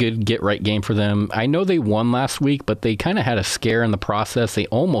 this is a good get-right game for them. I know they won last week, but they kind of had a scare in the process. They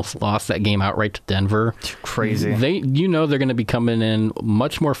almost lost that game outright to Denver. Crazy. They're going to be coming in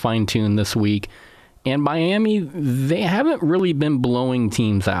much more fine-tuned this week. And Miami, they haven't really been blowing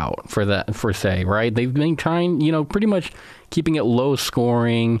teams out for say, right? They've been trying, pretty much keeping it low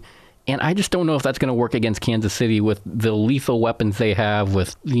scoring. And I just don't know if that's going to work against Kansas City with the lethal weapons they have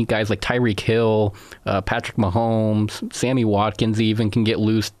with guys like Tyreek Hill, Patrick Mahomes, Sammy Watkins even can get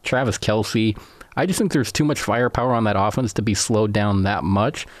loose, Travis Kelce. I just think there's too much firepower on that offense to be slowed down that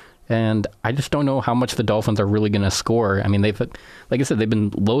much. And I just don't know how much the Dolphins are really going to score. I mean, like I said, they've been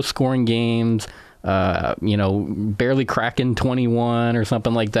low-scoring games, barely cracking 21 or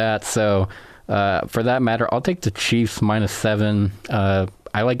something like that. So for that matter, I'll take the Chiefs -7.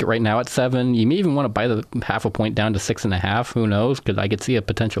 I like it right now at 7. You may even want to buy the half a point down to 6.5. Who knows? Because I could see a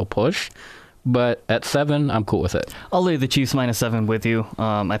potential push. But at 7, I'm cool with it. I'll lay the Chiefs -7 with you.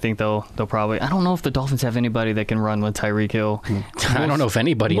 I think they'll probably. I don't know if the Dolphins have anybody that can run with Tyreek Hill. I don't know if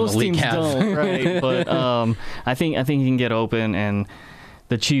anybody in the league has. Don't, right? But I think he can get open, and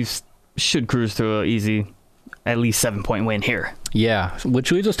the Chiefs should cruise to an easy, at least 7-point win here. Yeah,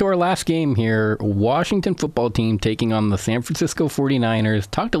 which leads us to our last game here. Washington football team taking on the San Francisco 49ers.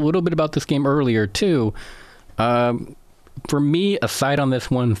 Talked a little bit about this game earlier, too. For me, a side on this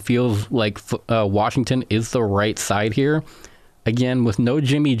one feels like Washington is the right side here. Again, with no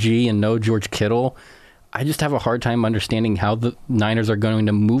Jimmy G and no George Kittle, I just have a hard time understanding how the Niners are going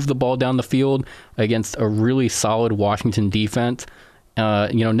to move the ball down the field against a really solid Washington defense.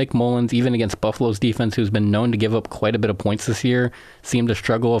 Nick Mullins, even against Buffalo's defense, who's been known to give up quite a bit of points this year, seemed to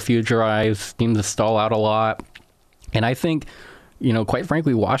struggle a few drives, seemed to stall out a lot. And I think, quite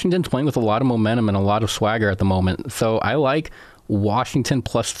frankly, Washington's playing with a lot of momentum and a lot of swagger at the moment. So I like Washington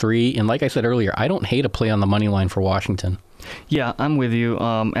 +3. And like I said earlier, I don't hate a play on the money line for Washington. Yeah, I'm with you.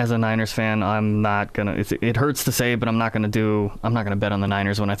 As a Niners fan, I'm not gonna. It hurts to say, but I'm not gonna bet on the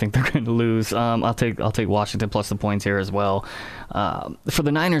Niners when I think they're going to lose. I'll take Washington plus the points here as well. For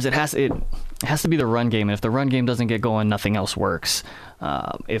the Niners, it has to be the run game, and if the run game doesn't get going, nothing else works.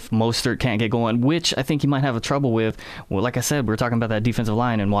 If Mostert can't get going, which I think he might have a trouble with. Well, like I said, we were talking about that defensive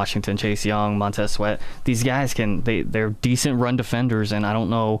line in Washington: Chase Young, Montez Sweat. These guys they're decent run defenders, and I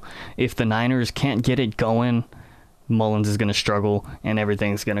don't know if the Niners can't get it going. Mullins is going to struggle and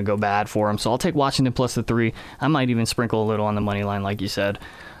everything's going to go bad for him. So I'll take Washington plus the 3. I might even sprinkle a little on the money line, like you said.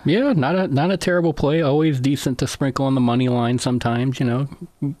 Yeah, not a terrible play. Always decent to sprinkle on the money line sometimes, You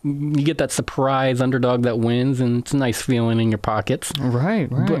get that surprise underdog that wins, and it's a nice feeling in your pockets. Right.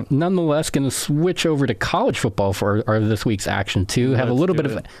 But nonetheless, going to switch over to college football for our this week's action, too. Have a little bit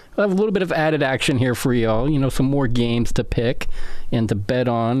of added action here for y'all. Some more games to pick and to bet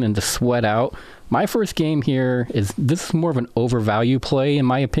on and to sweat out. My first game here this is more of an overvalue play, in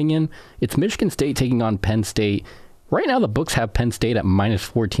my opinion. It's Michigan State taking on Penn State. Right now, the books have Penn State at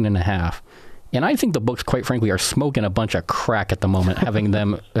 -14.5. And I think the books, quite frankly, are smoking a bunch of crack at the moment,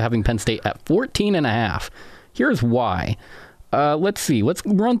 having Penn State at 14.5. Here's why. Let's see. Let's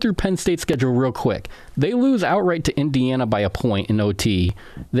run through Penn State's schedule real quick. They lose outright to Indiana by a point in OT.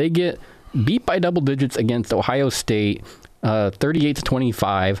 They get beat by double digits against Ohio State,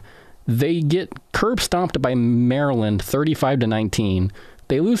 38-25. They get curb stomped by Maryland, 35-19.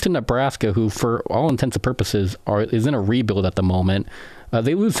 They lose to Nebraska, who, for all intents and purposes, is in a rebuild at the moment.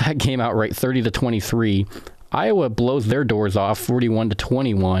 They lose that game outright, 30-23. Iowa blows their doors off,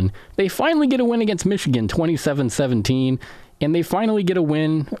 41-21. They finally get a win against Michigan, 27-17. And they finally get a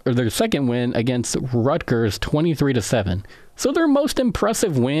win, or their second win, against Rutgers, 23-7. So their most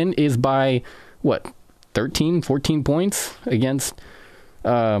impressive win is by, 13, 14 points against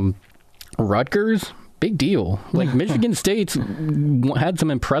Rutgers? Big deal. Like, Michigan State's had some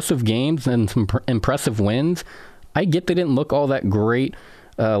impressive games and some impressive wins. I get they didn't look all that great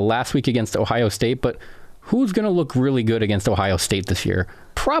last week against Ohio State, but who's going to look really good against Ohio State this year?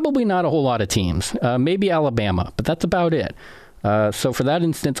 Probably not a whole lot of teams. Maybe Alabama, but that's about it. So for that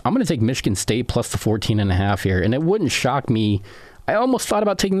instance, I'm going to take Michigan State plus the 14.5 here, and it wouldn't shock me. I almost thought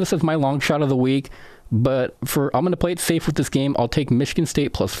about taking this as my long shot of the week, but I'm going to play it safe with this game. I'll take Michigan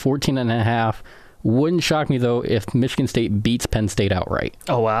State plus 14.5. Wouldn't shock me, though, if Michigan State beats Penn State outright.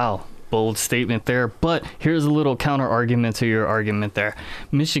 Oh, wow. Bold statement there. But here's a little counter argument to your argument there.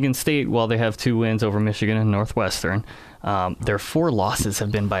 Michigan State, while they have 2 wins over Michigan and Northwestern, their 4 losses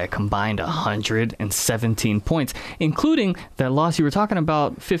have been by a combined 117 points, including that loss you were talking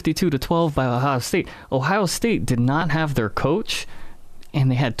about, 52-12 by Ohio State. Ohio State did not have their coach, and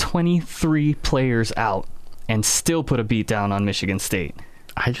they had 23 players out and still put a beat down on Michigan State.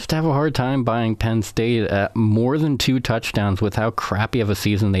 I just have a hard time buying Penn State at more than 2 touchdowns with how crappy of a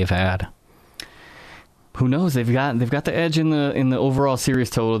season they've had. Who knows? They've got the edge in the overall series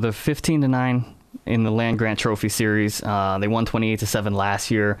total. They're 15-9 in the Land Grant Trophy series. They won 28-7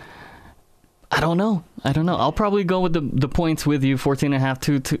 last year. I don't know. I'll probably go with the points with you.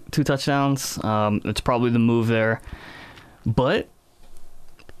 14.5, two touchdowns. It's probably the move there. But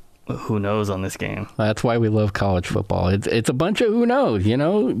who knows on this game? That's why we love college football. It's a bunch of who knows, you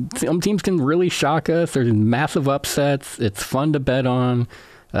know? Some teams can really shock us. There's massive upsets. It's fun to bet on.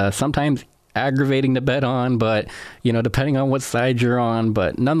 Sometimes aggravating to bet on, but, you know, depending on what side you're on.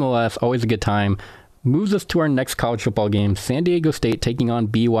 But nonetheless, always a good time. Moves us to our next college football game, San Diego State taking on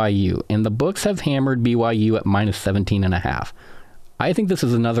BYU. And the books have hammered BYU at minus 17.5. I think this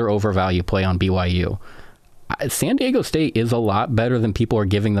is another overvalue play on BYU. San Diego State is a lot better than people are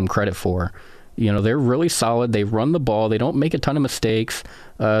giving them credit for. You know, they're really solid. They run the ball. They don't make a ton of mistakes.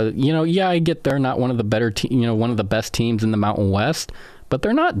 You know, yeah, I get they're not one of the better, one of the best teams in the Mountain West, but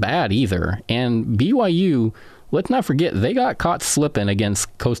they're not bad either. And BYU, let's not forget, they got caught slipping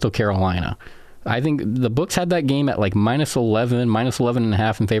against Coastal Carolina. I think the books had that game at like minus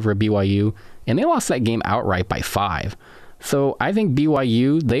 11.5 in favor of BYU, and they lost that game outright by 5. So I think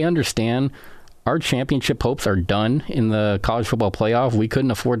BYU, they understand our championship hopes are done in the college football playoff. We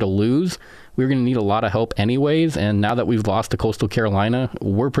couldn't afford to lose. We were going to need a lot of help anyways, and now that we've lost to Coastal Carolina,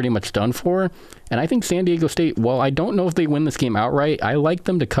 we're pretty much done for. And I think San Diego State, while I don't know if they win this game outright, I like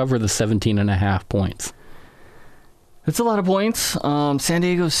them to cover the 17.5 points. It's a lot of points. San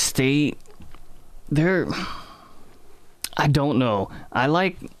Diego State, I don't know.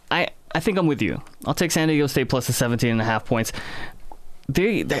 I think I'm with you. I'll take San Diego State plus the 17.5 points.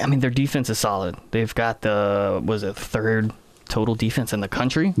 I mean, their defense is solid. They've got the third total defense in the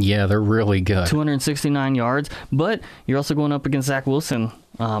country. Yeah, they're really good. 269 yards. But you're also going up against Zach Wilson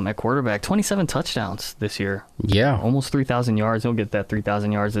at quarterback. 27 touchdowns this year. Yeah. Almost 3,000 yards. He'll get that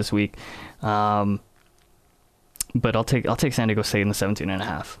 3,000 yards this week. But I'll take San Diego State in the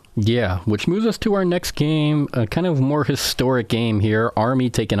 17.5. Yeah, which moves us to our next game, a kind of more historic game here. Army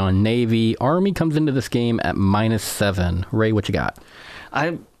taking on Navy. Army comes into this game at minus 7. Ray, what you got?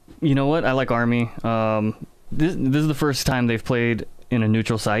 You know what? I like Army. This is the first time they've played in a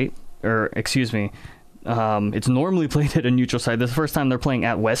neutral site, it's normally played at a neutral site. This is the first time they're playing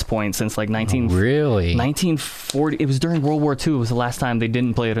at West Point since like 1940. It was during World War II. It was the last time they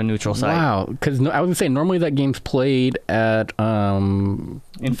didn't play at a neutral site. Wow, because I was going to say, normally that game's played at... in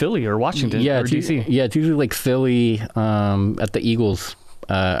Philly or Washington or D.C. Yeah, it's usually like Philly at the Eagles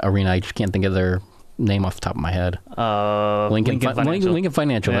arena. I just can't think of their name off the top of my head. Lincoln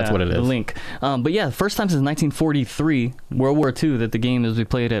Financial, that's what it is. The Link. But yeah, first time since 1943, World War II, that the game is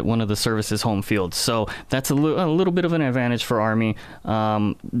played at one of the services' home fields. So that's a little bit of an advantage for Army.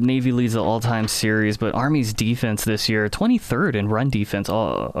 Navy leads the all-time series, but Army's defense this year, 23rd in run defense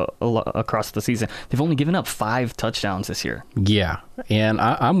across the season. They've only given up 5 touchdowns this year. Yeah, and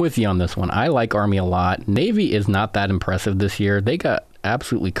I'm with you on this one. I like Army a lot. Navy is not that impressive this year. They got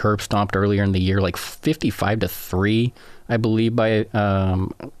absolutely curb stomped earlier in the year, like 55-3, I believe, by a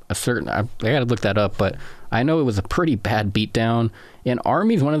certain. I got to look that up, but I know it was a pretty bad beatdown. And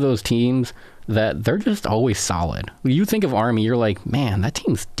Army's one of those teams that they're just always solid. When you think of Army, you're like, man, that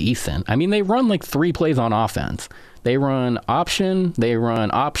team's decent. I mean, they run like 3 plays on offense. They run option, and they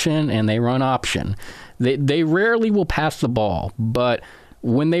run option. They rarely will pass the ball, but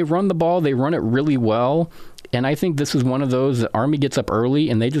when they run the ball, they run it really well. And I think this is one of those that Army gets up early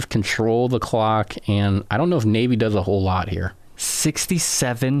and they just control the clock. And I don't know if Navy does a whole lot here.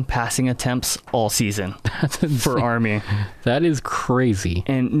 67 passing attempts all season for Army. That is crazy.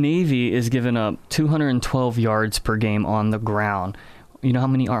 And Navy is giving up 212 yards per game on the ground. You know how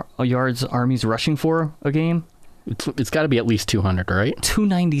many yards Army's rushing for a game? It's got to be at least 200, right?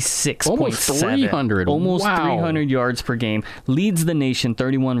 296.7. Almost 300. Almost wow. 300 yards per game. Leads the nation,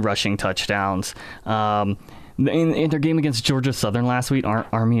 31 rushing touchdowns. In their game against Georgia Southern last week,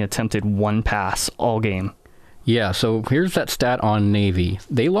 Army attempted 1 pass all game. Yeah, so here's that stat on Navy.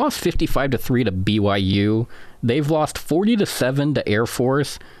 They lost 55-3 to BYU. They've lost 40-7 to Air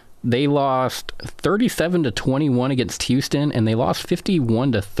Force. They lost 37-21 against Houston, and they lost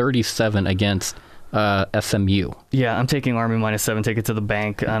 51-37 against SMU. Yeah, I'm taking Army minus 7. Take it to the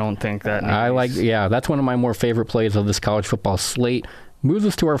bank. I don't think that. That's one of my more favorite plays of this college football slate. Moves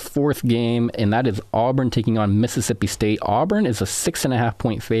us to our 4th game, and that is Auburn taking on Mississippi State. Auburn is a 6.5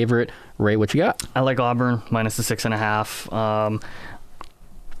 point favorite. Ray, what you got? I like Auburn minus the 6.5.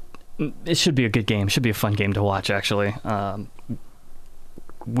 It should be a good game. It should be a fun game to watch, actually.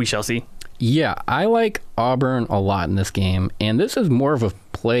 We shall see. Yeah, I like Auburn a lot in this game, and this is more of a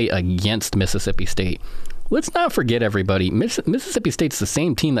play against Mississippi State. Let's not forget, everybody, Mississippi State's the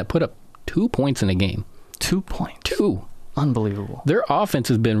same team that put up 2 points in a game. 2 points? 2. Unbelievable. Their offense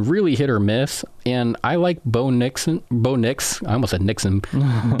has been really hit or miss, and I like Bo Nix. I almost said Nixon.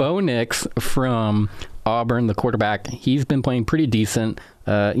 Bo Nix from Auburn, the quarterback. He's been playing pretty decent.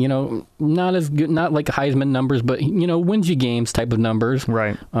 Not as good, not like Heisman numbers, but wins you games type of numbers.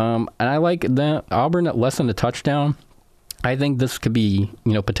 Right. And I like that Auburn at less than a touchdown. I think this could be,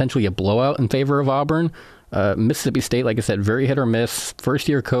 potentially a blowout in favor of Auburn. Mississippi State, like I said, very hit or miss.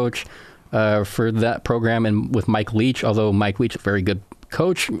 First-year coach for that program, and with Mike Leach, although Mike Leach is a very good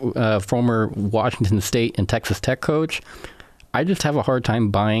coach, former Washington State and Texas Tech coach. I just have a hard time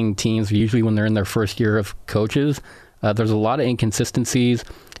buying teams, usually when they're in their first year of coaches. There's a lot of inconsistencies.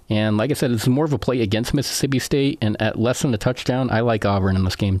 And like I said, it's more of a play against Mississippi State, and at less than a touchdown, I like Auburn in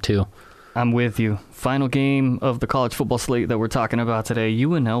this game too. I'm with you. Final game of the college football slate that we're talking about today,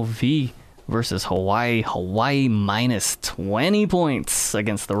 UNLV versus Hawaii. Hawaii minus 20 points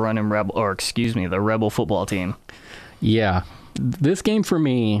against the the Rebel football team. Yeah. This game for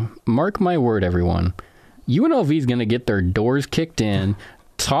me, mark my word, everyone, UNLV is going to get their doors kicked in,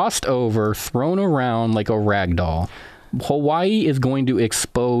 tossed over, thrown around like a rag doll. Hawaii is going to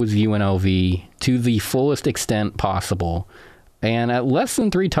expose UNLV to the fullest extent possible. And at less than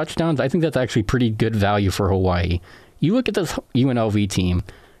 3 touchdowns, I think that's actually pretty good value for Hawaii. You look at this UNLV team.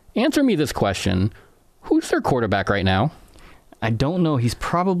 Answer me this question. Who's their quarterback right now? I don't know. He's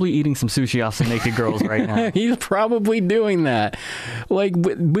probably eating some sushi off some naked girls right now. He's probably doing that.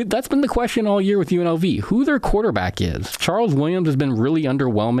 That's been the question all year with UNLV. Who their quarterback is. Charles Williams has been really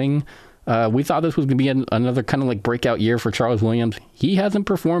underwhelming. We thought this was going to be another kind of like breakout year for Charles Williams. He hasn't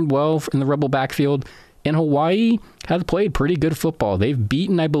performed well in the Rebel backfield. And Hawaii has played pretty good football. They've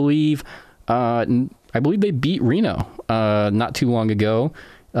beaten, I believe they beat Reno not too long ago.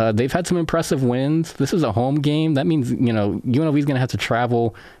 They've had some impressive wins. This is a home game. That means, UNLV is going to have to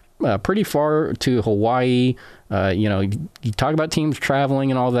travel pretty far to Hawaii. You talk about teams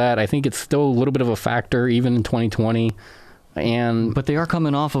traveling and all that. I think it's still a little bit of a factor even in 2020. But they are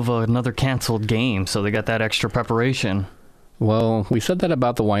coming off of another canceled game, so they got that extra preparation. Well, we said that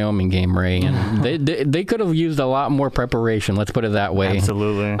about the Wyoming game, Ray, and they could have used a lot more preparation. Let's put it that way.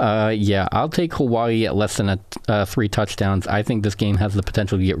 Absolutely. Yeah, I'll take Hawaii at less than 3 touchdowns. I think this game has the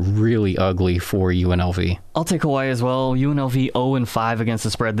potential to get really ugly for UNLV. I'll take Hawaii as well. UNLV 0-5 against the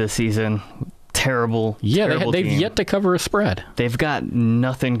spread this season. Terrible. Yeah, they've team. yet to cover a spread. They've got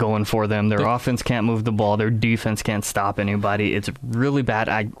nothing going for them. Their offense can't move the ball. Their defense can't stop anybody. It's really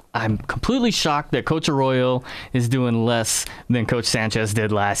bad. I'm completely shocked that Coach Arroyo is doing less than Coach Sanchez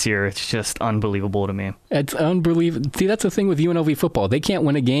did last year. It's just unbelievable to me. It's unbelievable. See, that's the thing with UNLV football. They can't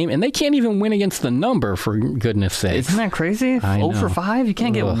win a game, and they can't even win against the number, for goodness sake. Isn't that crazy? 0-5? You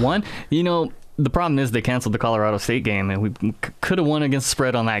can't get one? The problem is they canceled the Colorado State game, and we could have won against the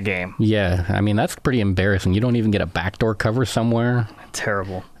spread on that game. Yeah, I mean, that's pretty embarrassing. You don't even get a backdoor cover somewhere.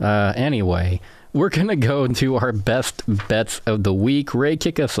 Terrible. Anyway, we're going to go into our best bets of the week. Ray,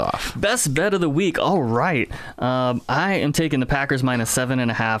 kick us off. Best bet of the week. All right. I am taking the Packers minus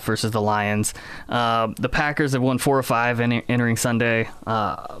 7.5 versus the Lions. The Packers have won 4 or 5 entering Sunday,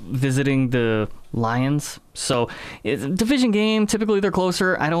 visiting the Lions. So it's a division game. Typically they're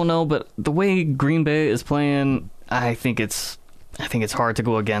closer. I don't know, but the way Green Bay is playing, I think it's hard to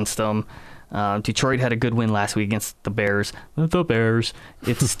go against them. Detroit had a good win last week against the Bears. The Bears.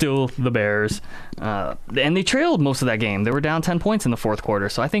 It's still the Bears. And they trailed most of that game. They were down 10 points in the fourth quarter.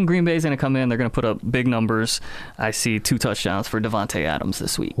 So I think Green Bay's going to come in. They're going to put up big numbers. I see 2 touchdowns for Davante Adams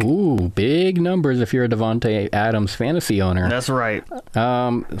this week. Ooh, big numbers if you're a Davante Adams fantasy owner. That's right.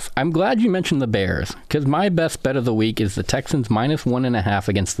 I'm glad you mentioned the Bears, because my best bet of the week is the Texans minus 1.5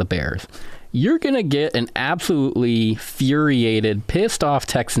 against the Bears. You're going to get an absolutely furiated, pissed off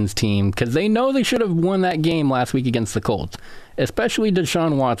Texans team because they know they should have won that game last week against the Colts, especially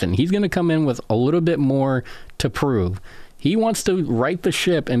Deshaun Watson. He's going to come in with a little bit more to prove. He wants to right the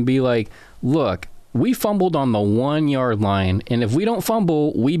ship and be like, look, we fumbled on the 1-yard line, and if we don't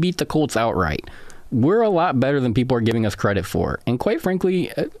fumble, we beat the Colts outright. We're a lot better than people are giving us credit for. And quite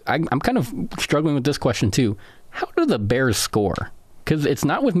frankly, I'm kind of struggling with this question too. How do the Bears score? Because it's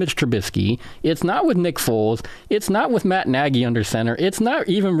not with Mitch Trubisky. It's not with Nick Foles. It's not with Matt Nagy under center. It's not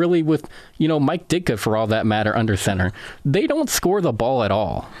even really with, Mike Ditka, for all that matter, under center. They don't score the ball at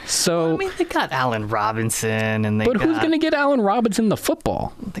all. So, they got Allen Robinson. But who's going to get Allen Robinson the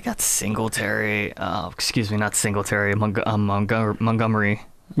football? They got Singletary. Not Singletary. Montgomery.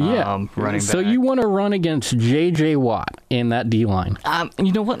 Yeah, running back. So you want to run against J.J. Watt in that D-line?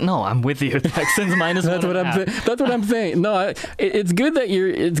 You know what? No, I'm with you. Texans minus That's what I'm saying. No, it's good that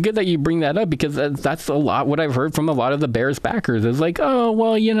you bring that up, because that's a lot what I've heard from a lot of the Bears backers is like, oh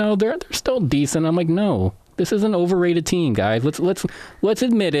well, they're still decent. I'm like, no, This is an overrated team, guys. Let's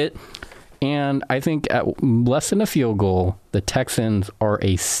admit it. And I think at less than a field goal, the Texans are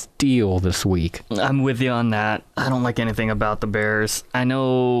a steal this week. I'm with you on that. I don't like anything about the Bears. I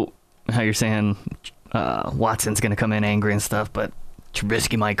know how you're saying Watson's going to come in angry and stuff, but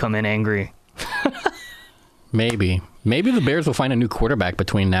Trubisky might come in angry. Maybe the Bears will find a new quarterback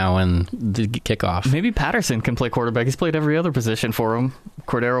between now and the kickoff. Maybe Patterson can play quarterback. He's played every other position for him.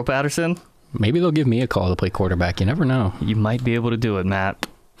 Cordero Patterson. Maybe they'll give me a call to play quarterback. You never know. You might be able to do it, Matt.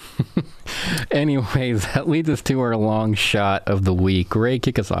 Anyways, that leads us to our long shot of the week. Ray,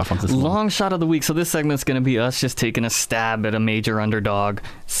 kick us off on this long shot of the week. So this segment's going to be us just taking a stab at a major underdog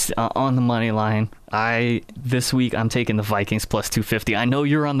on the money line. This week I'm taking the Vikings plus 250. I know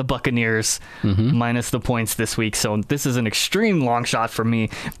you're on the Buccaneers minus the points this week, so this is an extreme long shot for me,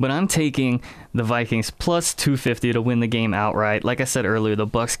 but I'm taking the Vikings plus 250 to win the game outright. Like I said earlier, the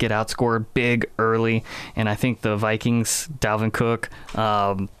Bucs get outscored big early, and I think the Vikings, Dalvin Cook,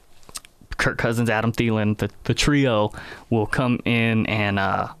 Kirk Cousins, Adam Thielen, the trio will come in and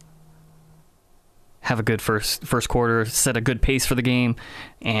have a good first quarter, set a good pace for the game,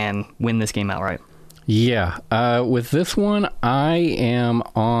 and win this game outright. Yeah, with this one, I am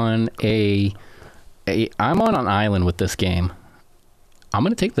on I'm on an island with this game. I'm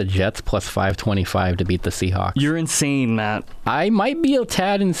going to take the Jets plus 525 to beat the Seahawks. You're insane, Matt. I might be a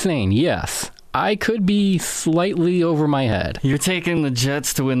tad insane, yes. I could be slightly over my head. You're taking the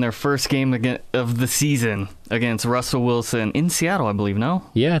Jets to win their first game of the season against Russell Wilson in Seattle, I believe, no?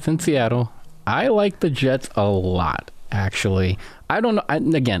 Yeah, it's in Seattle. I like the Jets a lot, actually. I don't know.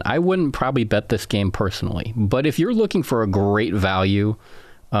 I wouldn't probably bet this game personally, but if you're looking for a great value,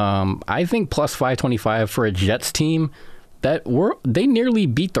 I think plus 525 for a Jets team, they nearly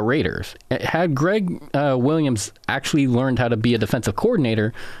beat the Raiders. Had Greg Williams actually learned how to be a defensive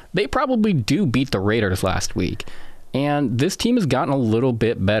coordinator, they probably do beat the Raiders last week. And this team has gotten a little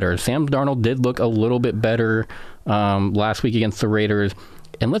bit better. Sam Darnold did look a little bit better last week against the Raiders.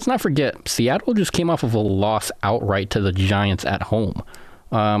 And let's not forget, Seattle just came off of a loss outright to the Giants at home.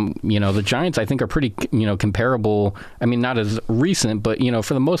 The Giants, I think, are pretty, comparable. I mean, not as recent, but,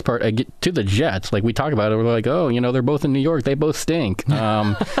 for the most part, to the Jets. Like we talk about it, we're like, oh, they're both in New York. They both stink.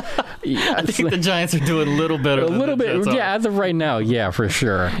 I think the Giants are doing a little better. Yeah, as of right now, yeah, for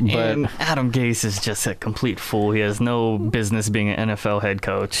sure. But and Adam Gase is just a complete fool. He has no business being an NFL head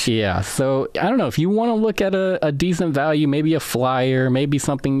coach. Yeah, so I don't know. If you want to look at a decent value, maybe a flyer, maybe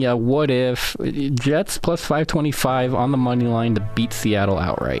something, what if? Jets plus 525 on the money line to beat Seattle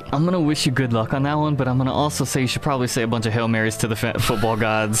outright. I'm going to wish you good luck on that one, but I'm going to also say you should probably say a bunch of Hail Marys to the football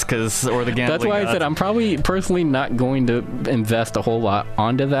gods or the gambling That's why gods. I said I'm probably personally not going to invest a whole lot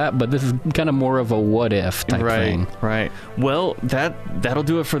onto that, but this is kind of more of a what if type thing. Right. Well, that'll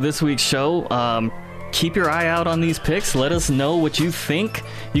do it for this week's show. Keep your eye out on these picks. Let us know what you think.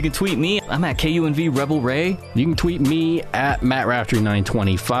 You can tweet me. I'm at KUNV Rebel Ray. You can tweet me at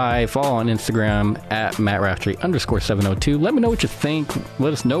MattRaftery925. Follow on Instagram at MattRaftery_702. Let me know what you think.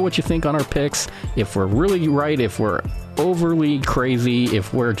 Let us know what you think on our picks. If we're really right, if we're overly crazy,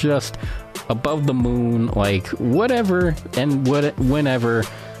 if we're just above the moon, like whatever and whenever.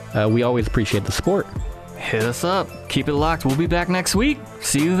 We always appreciate the support. Hit us up. Keep it locked. We'll be back next week.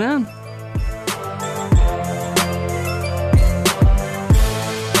 See you then.